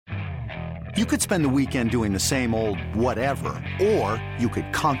You could spend the weekend doing the same old whatever, or you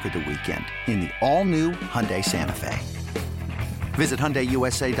could conquer the weekend in the all-new Hyundai Santa Fe. Visit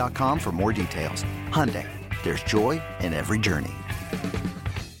HyundaiUSA.com for more details. Hyundai, there's joy in every journey.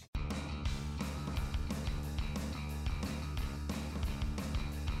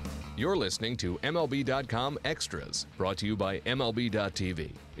 You're listening to MLB.com Extras, brought to you by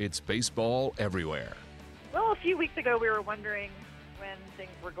MLB.tv. It's baseball everywhere. Well, a few weeks ago we were wondering when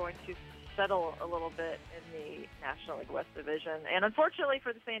things were going to settle a little bit in the National League West Division. And unfortunately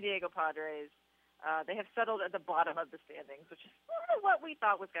for the San Diego Padres, they have settled at the bottom of the standings, which is sort of what we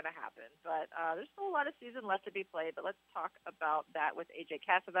thought was going to happen. But there's still a lot of season left to be played. But let's talk about that with AJ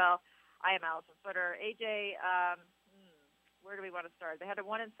Cassavell. I am Allison Footer. AJ, where do we want to start? They had a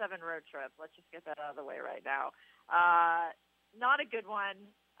 1-7 road trip. Let's just get that out of the way right now. Not a good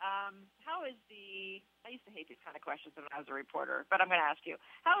one. How is I used to hate these kind of questions when I was a reporter, but I'm going to ask you,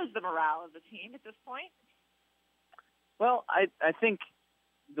 how is the morale of the team at this point? Well, I think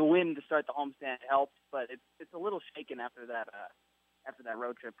the win to start the homestand helped, but it's a little shaken after that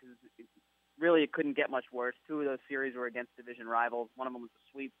road trip because it couldn't get much worse. Two of those series were against division rivals. One of them was a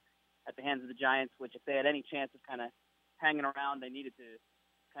sweep at the hands of the Giants, which if they had any chance of kind of hanging around, they needed to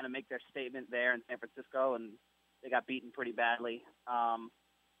kind of make their statement there in San Francisco, and they got beaten pretty badly.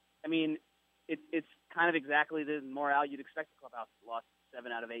 It's kind of exactly the morale you'd expect the clubhouse. Lost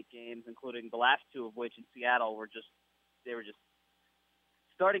 7 out of 8 games, including the last 2 of which in Seattle were just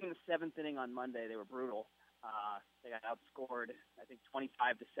starting in the 7th inning on Monday. They were brutal. They got outscored, I think,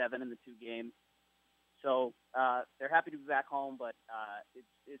 25-7 in the 2 games. So they're happy to be back home, but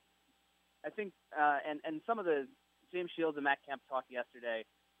I think and some of the James Shields and Matt Kemp talked yesterday.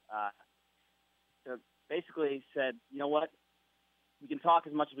 They basically said, you know what? We can talk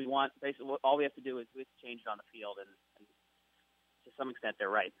as much as we want. Basically, all we have to do is change it on the field, and to some extent,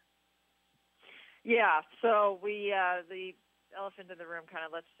 they're right. Yeah. So the elephant in the room,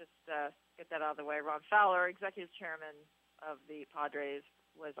 let's just get that out of the way. Ron Fowler, executive chairman of the Padres,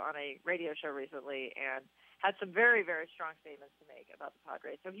 was on a radio show recently and had some very, very strong statements to make about the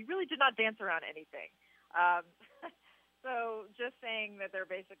Padres. So he really did not dance around anything. So just saying that they're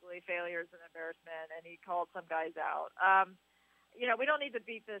basically failures and embarrassment, and he called some guys out. We don't need to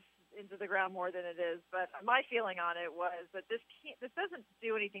beat this into the ground more than it is, but my feeling on it was that this doesn't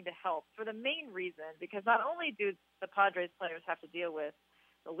do anything to help for the main reason, because not only do the Padres players have to deal with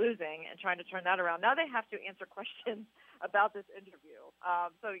the losing and trying to turn that around, now they have to answer questions about this interview.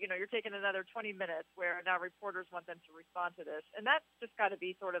 So you're taking another 20 minutes where now reporters want them to respond to this, and that's just got to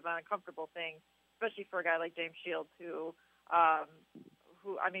be sort of an uncomfortable thing, especially for a guy like James Shields, who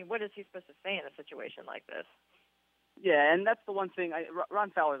what is he supposed to say in a situation like this? Yeah, and that's the one thing. Ron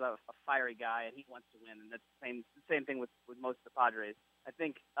Fowler's a fiery guy, and he wants to win, and that's the same thing with most of the Padres. I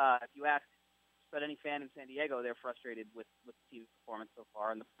think if you ask about any fan in San Diego, they're frustrated with the team's performance so far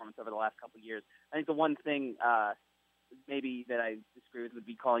and the performance over the last couple of years. I think the one thing maybe that I disagree with would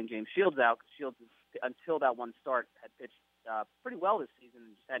be calling James Shields out, because Shields, until that one start, had pitched pretty well this season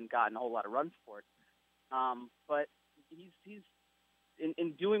and just hadn't gotten a whole lot of runs for it. But he's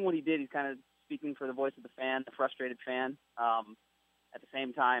in doing what he did, he's kind of speaking for the voice of the fan, the frustrated fan. At the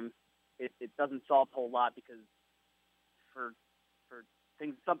same time, it doesn't solve a whole lot, because for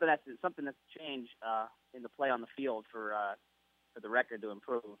things, something has to change in the play on the field for the record to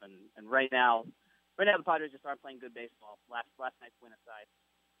improve. And right now the Padres just aren't playing good baseball. Last night's win aside.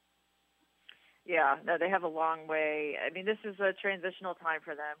 Yeah, no, they have a long way. This is a transitional time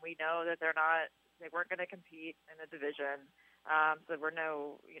for them. We know that they weren't going to compete in the division. So there were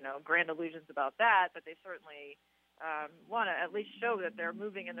no, grand illusions about that, but they certainly want to at least show that they're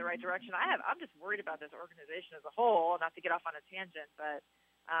moving in the right direction. I'm just worried about this organization as a whole, not to get off on a tangent, but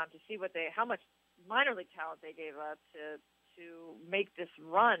to see how much minor league talent they gave up to make this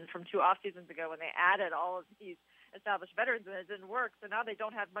run from 2 off seasons ago, when they added all of these established veterans, and it didn't work. So now they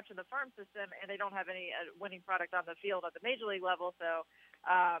don't have much in the farm system, and they don't have any winning product on the field at the major league level. So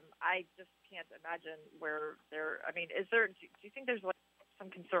I just can't imagine where they're. Do you think there's some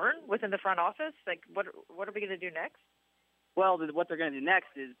concern within the front office? Like, what are we going to do next? Well, what they're going to do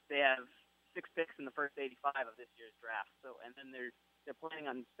next is they have 6 picks in the first 85 of this year's draft. So, and then they're planning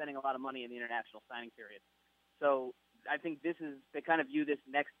on spending a lot of money in the international signing period. So I think they kind of view this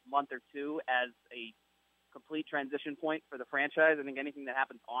next month or 2 as a complete transition point for the franchise. I think anything that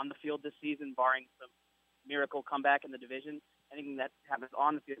happens on the field this season, barring some miracle comeback in the division, anything that happens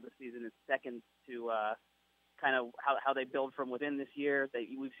on the field this season is second to kind of how they build from within this year.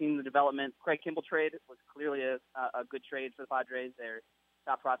 We've seen the development. Craig Kimbrel trade was clearly a good trade for the Padres. Their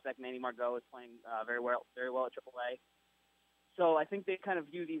top prospect, Manny Margot, is playing very well at AAA. So I think they kind of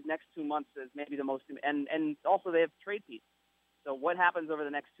view these next 2 months as maybe the most, and also they have trade pieces. So what happens over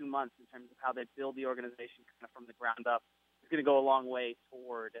the next 2 months in terms of how they build the organization kind of from the ground up is going to go a long way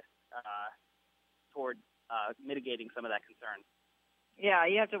toward mitigating some of that concern. Yeah,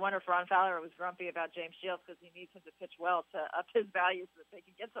 you have to wonder if Ron Fowler was grumpy about James Shields because he needs him to pitch well to up his value so that they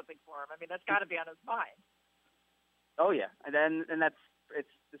can get something for him. I mean, that's got to be on his mind. Oh yeah, and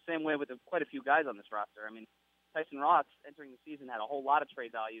it's the same way with quite a few guys on this roster. I mean, Tyson Ross entering the season had a whole lot of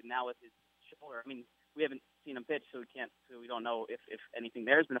trade value. Now with his shoulder, I mean, we haven't seen him pitch, so we don't know if anything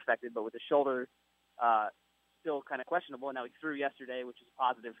there has been affected. But with his shoulder still kind of questionable, now he threw yesterday, which is a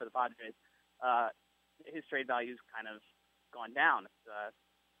positive for the Padres. His trade value's kind of gone down.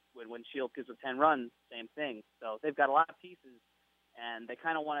 When Shields gives up 10 runs, same thing. So they've got a lot of pieces, and they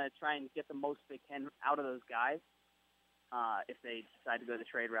kind of want to try and get the most they can out of those guys if they decide to go the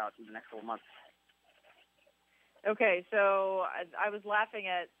trade route in the next couple months. Okay, so I was laughing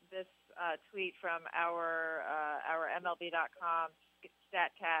at this tweet from our MLB.com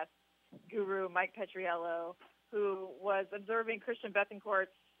StatCast guru, Mike Petriello, who was observing Christian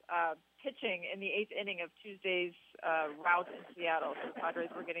Bethancourt's pitching in the 8th inning of Tuesday's rout in Seattle. So the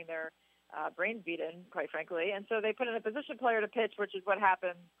Padres were getting their brains beaten, quite frankly. And so they put in a position player to pitch, which is what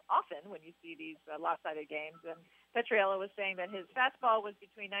happens often when you see these lopsided games. And Petriello was saying that his fastball was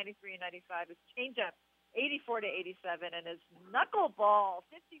between 93 and 95, his changeup 84 to 87, and his knuckleball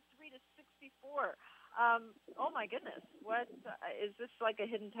 53 to 64. Oh my goodness! What is this, like a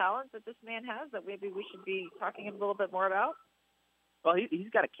hidden talent that this man has that maybe we should be talking a little bit more about? Well,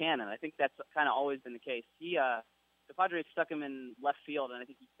 he's got a cannon. I think that's kind of always been the case. The Padres stuck him in left field, and I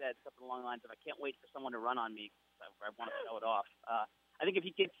think he said something along the lines of, "I can't wait for someone to run on me. I want to throw it off." I think if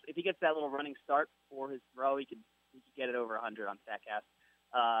he gets that little running start for his throw, he could get it over 100 on StatCast.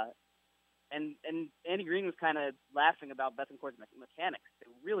 And Andy Green was kind of laughing about Bethancourt's mechanics. They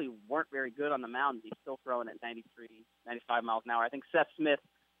really weren't very good on the mound. He's still throwing at 93, 95 miles an hour. I think Seth Smith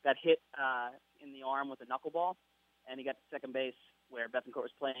got hit in the arm with a knuckleball, and he got to second base where Bethancourt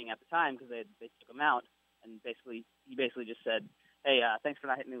was playing at the time because they took him out. And he basically just said, "Hey, thanks for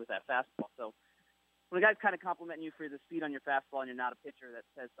not hitting me with that fastball." So when a guy's kind of complimenting you for the speed on your fastball and you're not a pitcher, that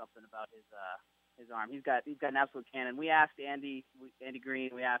says something about his arm. He's got an absolute cannon. We asked Andy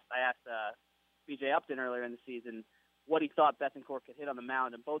Green. I asked BJ Upton earlier in the season what he thought Bethancourt could hit on the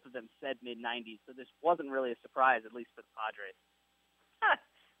mound, and both of them said mid-90s. So this wasn't really a surprise, at least for the Padres.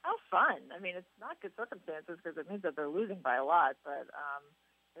 How fun! I mean, it's not good circumstances because it means that they're losing by a lot, but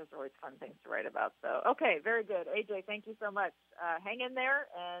there's always fun things to write about. So, okay, very good. AJ, thank you so much. Hang in there,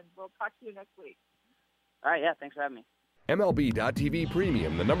 and we'll talk to you next week. All right, yeah, thanks for having me. MLB.tv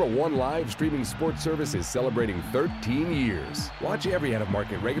Premium, the #1 live streaming sports service, is celebrating 13 years. Watch every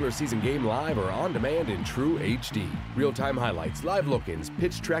out-of-market regular season game live or on demand in true HD. Real-time highlights, live look-ins,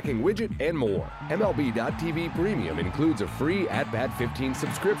 pitch tracking widget, and more. MLB.tv Premium includes a free At-Bat 15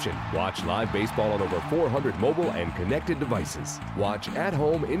 subscription. Watch live baseball on over 400 mobile and connected devices. Watch at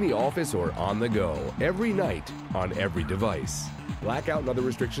home, in the office, or on the go every night on every device. Blackout and other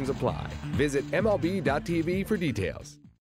restrictions apply. Visit MLB.tv for details.